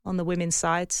on the women's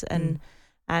side, and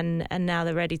now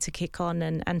they're ready to kick on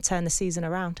and turn the season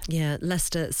around. Yeah,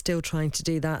 Leicester still trying to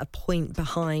do that, a point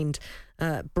behind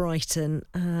Brighton.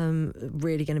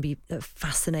 Really going to be a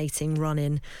fascinating run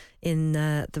in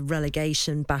the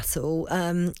relegation battle.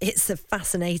 It's a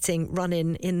fascinating run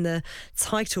in the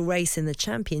title race in the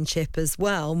Championship as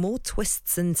well. More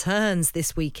twists and turns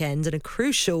this weekend, and a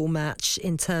crucial match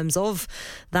in terms of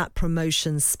that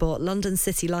promotion spot. London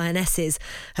City Lionesses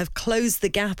have closed the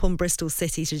gap on Bristol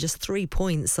City to just 3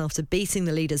 points after beating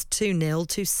the leaders 2-0,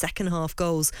 2 second-half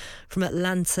goals from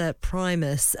Atlanta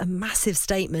Primus. A massive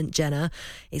statement, Jenna.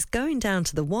 It's going down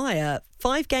to the wire.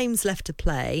 5 games left to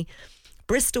play.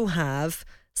 Bristol have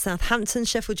Southampton,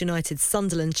 Sheffield United,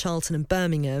 Sunderland, Charlton and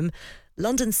Birmingham.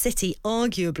 London City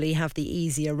arguably have the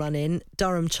easier run-in.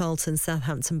 Durham, Charlton,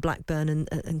 Southampton, Blackburn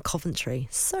and Coventry.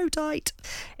 So tight.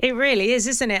 It really is,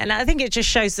 isn't it? And I think it just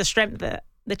shows the strength that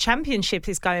the Championship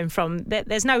is going from.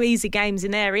 There's no easy games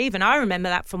in there even. I remember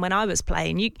that from when I was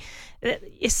playing.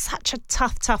 It's such a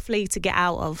tough league to get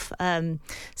out of.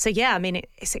 So, yeah, I mean,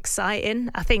 it's exciting.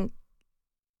 I think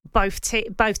both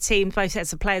teams, both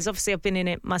sets of players. Obviously, I've been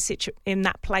in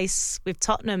that place with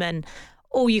Tottenham, and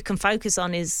all you can focus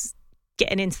on is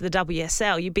getting into the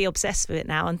WSL. You'd be obsessed with it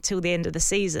now until the end of the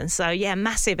season. So, yeah,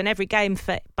 massive. And every game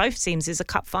for both teams is a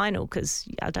cup final, because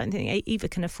I don't think either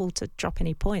can afford to drop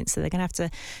any points. So they're going to have to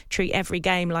treat every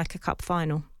game like a cup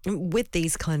final. With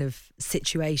these kind of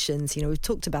situations, you know, we've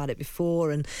talked about it before,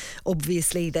 and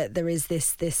obviously that there is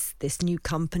this new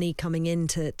company coming in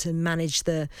to manage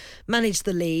the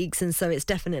leagues, and so it's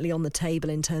definitely on the table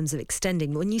in terms of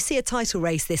extending. When you see a title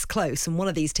race this close and one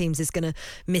of these teams is going to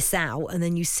miss out, and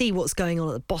then you see what's going on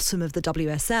at the bottom of the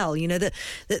WSL, you know,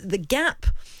 the gap,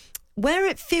 where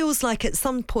it feels like at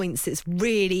some points it's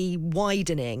really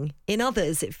widening, in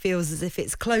others it feels as if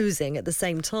it's closing at the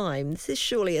same time. This is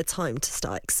surely a time to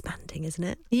start expanding, isn't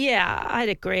it? Yeah, I'd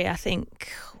agree. I think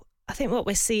what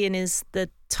we're seeing is the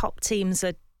top teams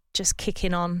are just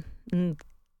kicking on, and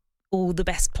all the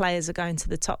best players are going to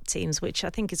the top teams, which I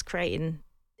think is creating,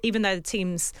 even though the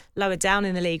teams lower down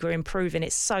in the league are improving,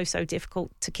 it's so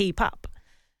difficult to keep up.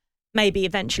 Maybe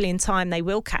eventually in time they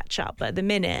will catch up, but at the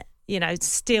minute, you know,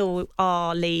 still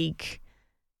our league,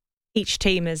 each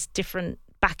team has different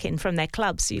backing from their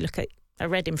clubs. So you look at a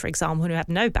Reading, for example, who have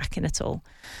no backing at all.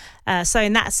 So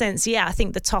in that sense, yeah, I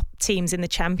think the top teams in the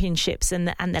Championships and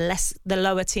the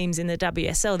lower teams in the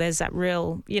WSL, there's that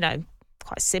real, you know,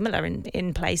 quite similar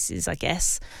in places, I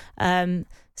guess.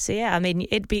 So yeah, I mean,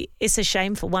 it's a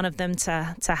shame for one of them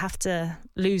to have to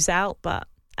lose out, but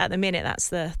at the minute, that's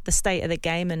the state of the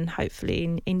game, and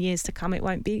hopefully in years to come it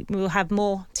won't be. We'll have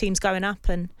more teams going up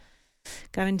and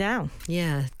going down.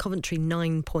 Yeah, Coventry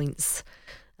 9 points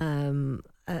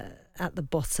at the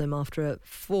bottom after a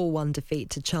 4-1 defeat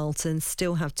to Charlton.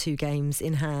 Still have 2 games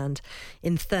in hand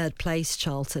in third place,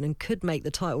 Charlton, and could make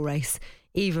the title race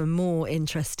even more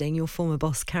interesting. Your former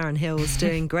boss Karen Hills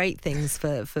doing great things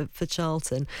for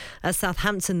Charlton.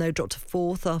 Southampton, though, dropped to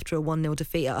 4th after a 1-0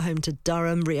 defeat at home to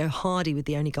Durham. Rio Hardy with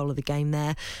the only goal of the game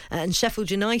there. And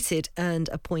Sheffield United earned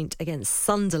a point against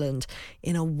Sunderland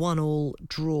in a 1-1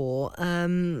 draw.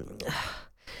 In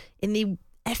the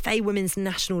FA Women's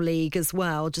National League as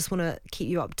well, just want to keep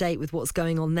you updated with what's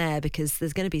going on there, because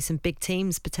there's going to be some big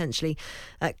teams potentially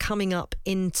coming up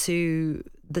into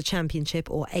the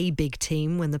Championship, or a big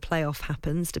team when the playoff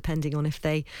happens, depending on if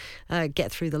they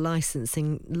get through the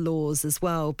licensing laws as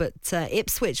well. But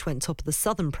Ipswich went top of the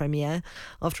Southern Premier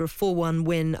after a 4-1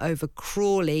 win over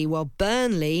Crawley, while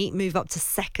Burnley move up to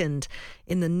second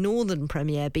in the Northern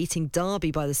Premier, beating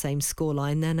Derby by the same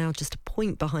scoreline. They're now just a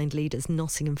point behind leaders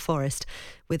Nottingham Forest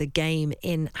with a game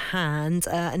in hand.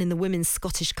 And in the Women's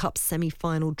Scottish Cup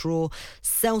semi-final draw,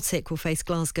 Celtic will face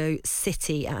Glasgow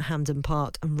City at Hampden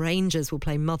Park, and Rangers will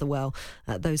play Motherwell.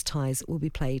 Those ties will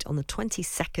be played on the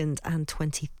 22nd and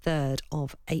 23rd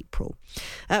of April.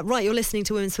 Right, you're listening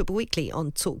to Women's Football Weekly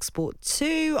on TalkSport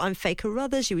 2. I'm Faye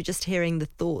Carruthers. You were just hearing the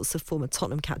thoughts of former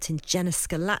Tottenham captain Jenna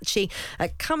Schillaci.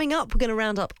 Coming up, we're going to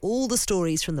round up all the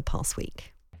stories from the past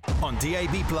week. On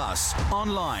DAB+,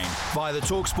 online, via the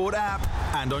TalkSport app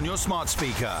and on your smart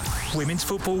speaker. Women's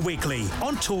Football Weekly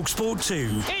on TalkSport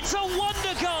 2. It's a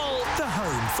wonder goal! The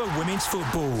home for women's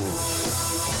football.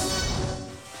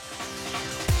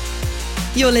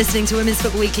 You're listening to Women's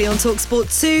Football Weekly on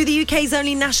TalkSport 2, the UK's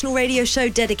only national radio show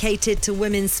dedicated to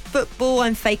women's football.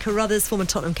 I'm Faye Carruthers. Former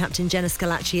Tottenham captain Jenna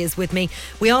Schillaci is with me.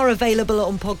 We are available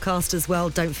on podcast as well.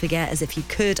 Don't forget, as if you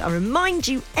could, I remind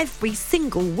you every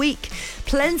single week,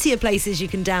 plenty of places you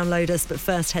can download us, but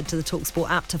first head to the TalkSport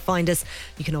app to find us.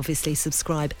 You can obviously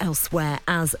subscribe elsewhere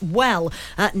as well.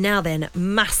 Now then,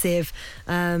 massive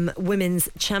Women's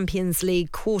Champions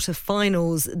League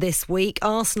quarter-finals this week.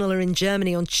 Arsenal are in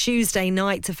Germany on Tuesday night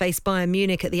night to face Bayern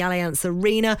Munich at the Allianz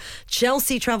Arena.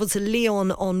 Chelsea travel to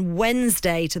Lyon on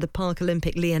Wednesday to the Parc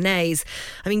Olympique Lyonnais.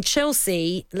 I mean,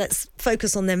 Chelsea, let's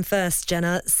focus on them first,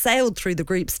 Jenna, sailed through the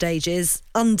group stages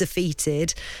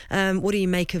undefeated. What do you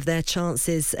make of their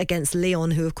chances against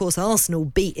Lyon, who, of course, Arsenal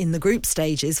beat in the group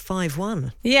stages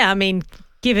 5-1? Yeah, I mean,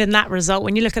 given that result,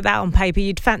 when you look at that on paper,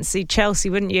 you'd fancy Chelsea,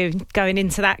 wouldn't you, going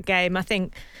into that game? I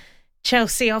think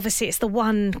Chelsea, obviously, it's the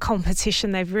one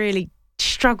competition they've really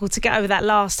struggled to get over that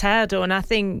last hurdle. And I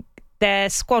think they're,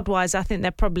 squad-wise, I think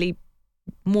they're probably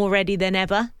more ready than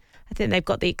ever. I think they've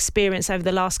got the experience over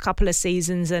the last couple of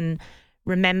seasons and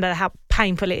remember how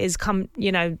painful it is,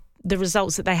 the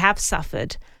results that they have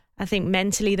suffered. I think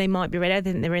mentally they might be ready. I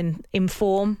think they're in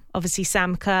form. Obviously,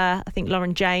 Sam Kerr, I think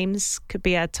Lauren James could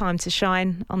be a time to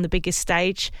shine on the biggest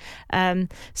stage.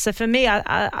 So for me,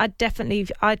 I'd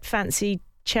fancy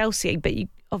Chelsea, but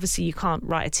you can't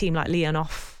write a team like Lyon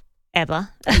off ever.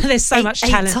 There's so much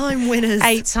talent.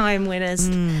 8-time winners.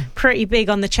 Pretty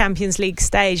big on the Champions League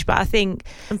stage, but I think...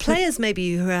 And players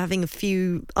maybe who are having a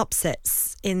few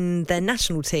upsets in their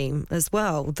national team as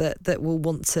well that will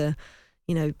want to...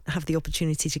 have the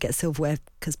opportunity to get silverware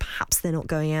because perhaps they're not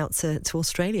going out to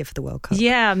Australia for the World Cup.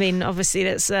 Yeah, I mean, obviously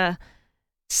that's a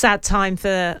sad time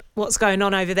for what's going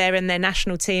on over there in their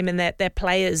national team and their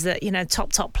players that,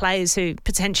 top players who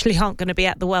potentially aren't going to be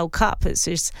at the World Cup. It's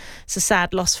a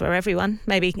sad loss for everyone.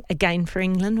 Maybe a gain for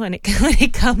England when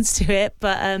it comes to it.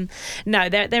 But no,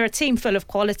 they're a team full of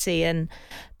quality.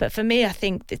 But for me, I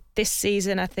think this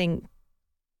season, I think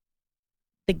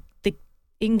the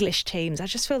English teams, I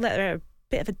just feel that they're a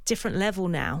bit of a different level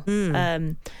now.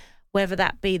 Whether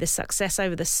that be the success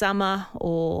over the summer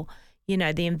or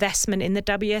the investment in the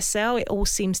WSL, it all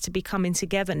seems to be coming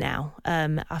together now.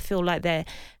 I feel like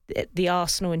the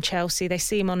Arsenal and Chelsea, they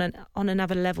seem on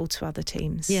another level to other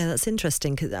teams. Yeah, that's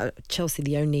interesting because Chelsea,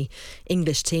 the only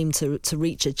English team to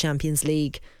reach a Champions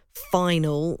League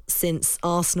final since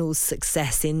Arsenal's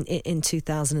success in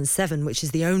 2007, which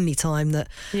is the only time that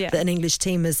an English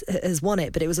team has won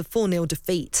it. But it was a 4-0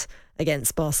 defeat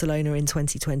against Barcelona in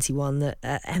 2021 that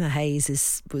Emma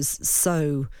Hayes was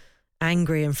so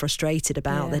angry and frustrated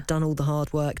about. They'd done all the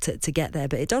hard work to get there,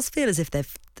 but it does feel as if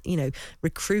they've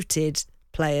recruited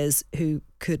players who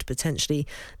could potentially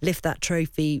lift that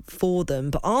trophy for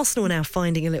them. But Arsenal are now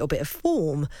finding a little bit of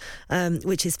form,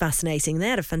 which is fascinating. They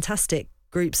had a fantastic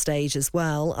group stage as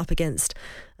well, up against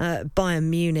Bayern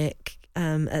Munich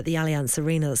at the Allianz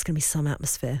Arena. That's going to be some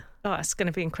atmosphere. Oh, it's going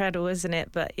to be incredible, isn't it?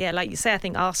 But yeah, like you say, I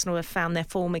think Arsenal have found their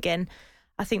form again.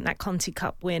 I think that Conti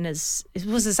Cup win was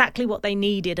exactly what they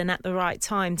needed and at the right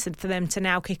time for them to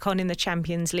now kick on in the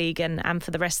Champions League and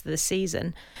for the rest of the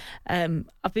season.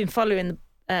 I've been following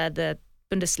the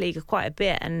Bundesliga quite a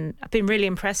bit and I've been really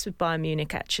impressed with Bayern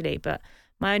Munich actually. But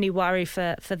my only worry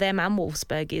for them and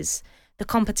Wolfsburg is the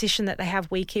competition that they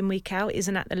have week in, week out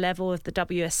isn't at the level of the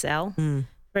WSL.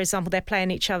 For example, they're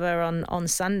playing each other on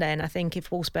Sunday, and I think if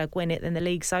Wolfsburg win it, then the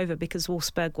league's over because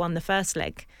Wolfsburg won the first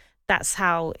leg. That's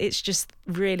how it's just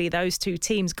really those two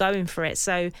teams going for it.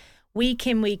 So week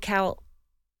in, week out,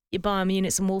 your Bayern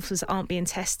Munich and Wolves aren't being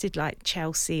tested like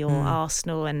Chelsea or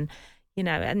Arsenal, and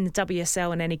and the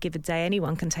WSL on any given day,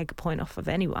 anyone can take a point off of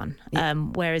anyone. Yeah.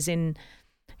 Whereas in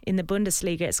the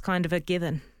Bundesliga, it's kind of a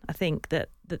given. I think that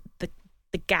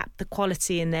the gap, the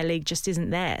quality in their league just isn't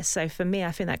there. So for me,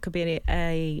 I think that could be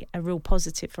a real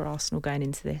positive for Arsenal going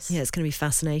into this. Yeah, it's going to be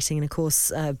fascinating. And of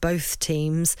course, both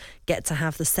teams get to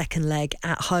have the second leg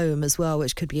at home as well,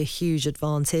 which could be a huge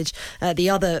advantage. The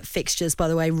other fixtures, by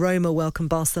the way, Roma welcome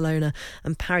Barcelona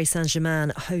and Paris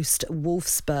Saint-Germain host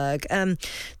Wolfsburg.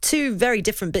 Two very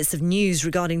different bits of news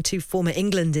regarding two former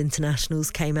England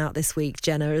internationals came out this week,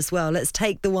 Jenna, as well. Let's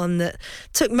take the one that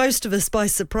took most of us by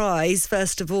surprise.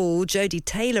 First of all, Jodie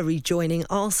Taylor rejoining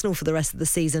Arsenal for the rest of the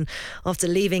season after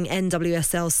leaving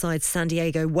NWSL side San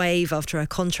Diego Wave after her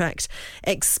contract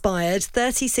expired.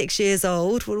 36 years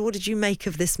old. What did you make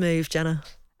of this move, Jenna?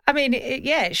 I mean,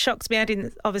 it shocked me. I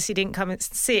didn't come and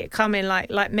see it coming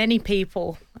like many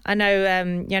people. I know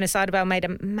Jonas Eidebel made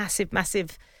a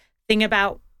massive thing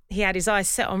about he had his eyes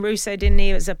set on Russo, didn't he?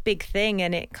 It was a big thing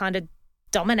and it kind of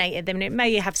dominated them, and it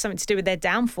may have something to do with their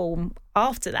downfall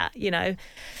after that,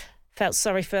 Felt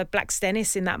sorry for Black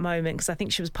Stennis in that moment because I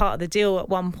think she was part of the deal at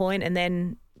one point and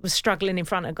then was struggling in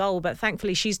front of goal, but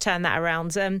thankfully she's turned that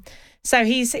around. So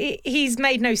he's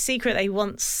made no secret that he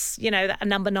wants, a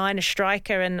number 9, a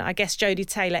striker, and I guess Jodie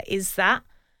Taylor is that.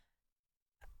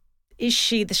 Is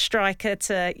she the striker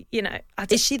to,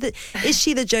 Is she the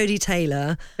Jodie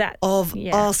Taylor of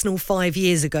Arsenal 5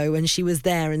 years ago when she was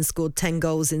there and scored 10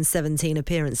 goals in 17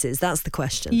 appearances? That's the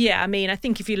question. Yeah, I mean, I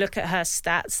think if you look at her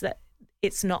stats, that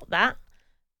it's not that.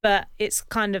 but it's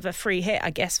kind of a free hit, I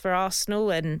guess, for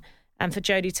Arsenal and for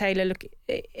Jodie Taylor. Look,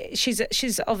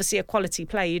 she's obviously a quality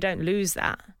player. You don't lose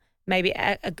that. Maybe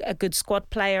a good squad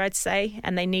player, I'd say,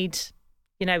 and they need,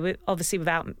 obviously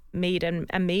without Mead and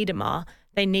Miedema,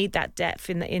 they need that depth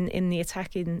in the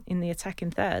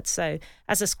attacking third. So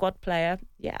as a squad player,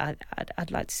 yeah, I'd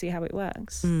like to see how it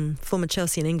works. Former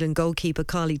Chelsea and England goalkeeper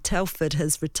Carly Telford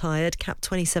has retired, capped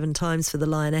 27 times for the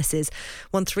Lionesses,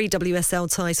 won 3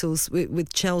 WSL titles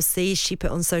with Chelsea. She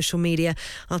put on social media,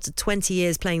 after 20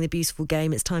 years playing the beautiful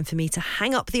game, it's time for me to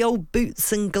hang up the old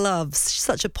boots and gloves. She's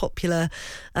such a popular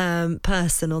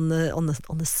person on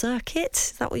the circuit.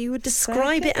 Is that what you would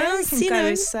describe it as?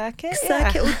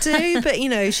 Circuit will do, but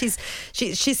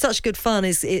she's such good fun.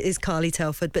 Is Carly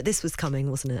Telford? But this was coming,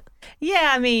 wasn't it? Yeah,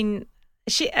 I mean,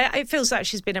 it feels like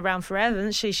she's been around forever,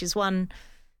 hasn't she? She's won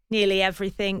nearly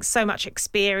everything, so much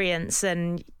experience,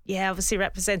 and yeah, obviously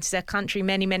represented her country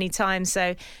many, many times.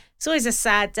 So it's always a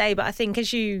sad day, but I think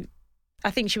she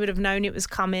would have known it was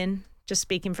coming. Just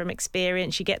speaking from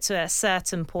experience, you get to a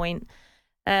certain point.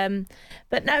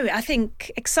 But no, I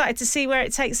think excited to see where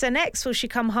it takes her next. Will she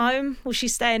come home? Will she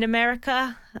stay in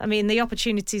America? I mean, the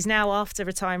opportunities now after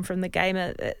retiring from the game,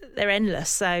 they're endless.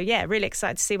 So yeah, really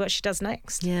excited to see what she does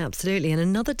next. Yeah, absolutely. And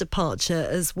another departure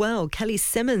as well. Kelly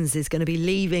Simmons is going to be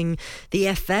leaving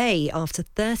the FA after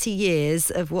 30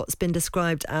 years of what's been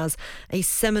described as a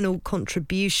seminal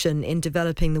contribution in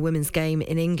developing the women's game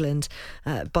in England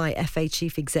by FA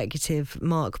Chief Executive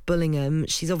Mark Bullingham.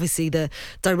 She's obviously the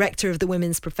director of the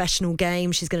women's professional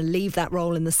game. She's going to leave that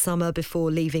role in the summer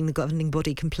before leaving the governing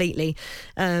body completely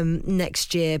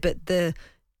next year. But the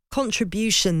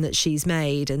contribution that she's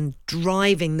made and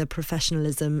driving the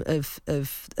professionalism of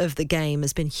the game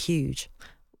has been huge.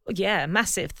 Yeah,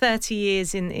 massive. 30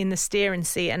 years in the steering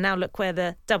seat, and now look where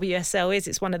the WSL is.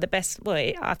 It's one of the best.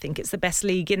 Well, I think it's the best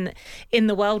league in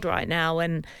the world right now,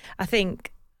 and I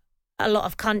think a lot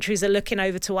of countries are looking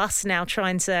over to us now,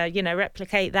 trying to,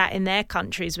 replicate that in their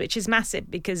countries, which is massive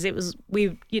because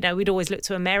we'd always look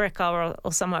to America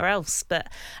or somewhere else. But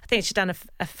I think she's done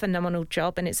a phenomenal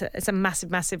job, and it's a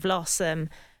massive, massive loss.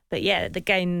 But yeah, the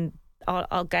game.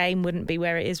 Our game wouldn't be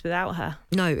where it is without her.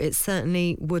 No, it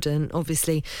certainly wouldn't.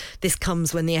 Obviously, this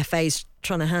comes when the FA's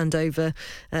trying to hand over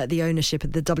the ownership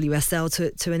of the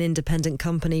WSL to an independent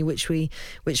company, which we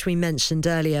mentioned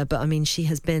earlier. But I mean, she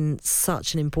has been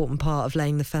such an important part of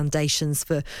laying the foundations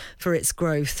for its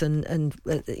growth, and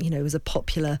was a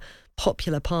popular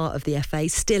part of the FA,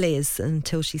 still is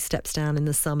until she steps down in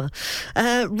the summer.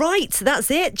 Right, that's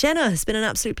it. Jenna, it's been an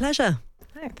absolute pleasure.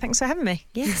 Thanks for having me.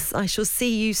 Yes, I shall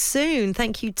see you soon.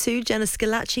 Thank you to Jenna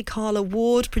Scalacci, Carla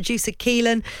Ward, producer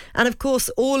Keelan, and of course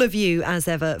all of you as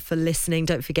ever for listening.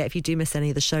 Don't forget, if you do miss any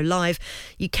of the show live,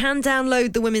 you can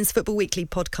download the Women's Football Weekly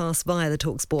podcast via the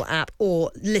TalkSport app or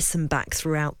listen back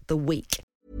throughout the week.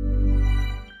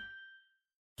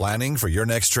 Planning for your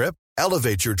next trip?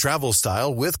 Elevate your travel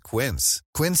style with Quince.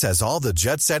 Quince has all the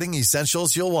jet-setting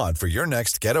essentials you'll want for your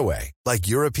next getaway, like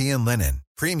European linen,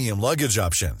 premium luggage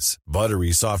options,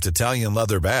 buttery soft Italian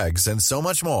leather bags, and so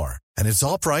much more. And it's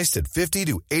all priced at 50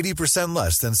 to 80%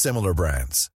 less than similar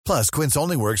brands. Plus, Quince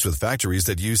only works with factories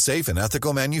that use safe and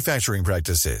ethical manufacturing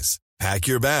practices. Pack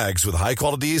your bags with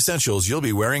high-quality essentials you'll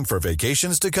be wearing for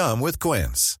vacations to come with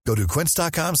Quince. Go to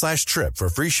quince.com/trip for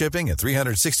free shipping and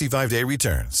 365-day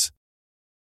returns.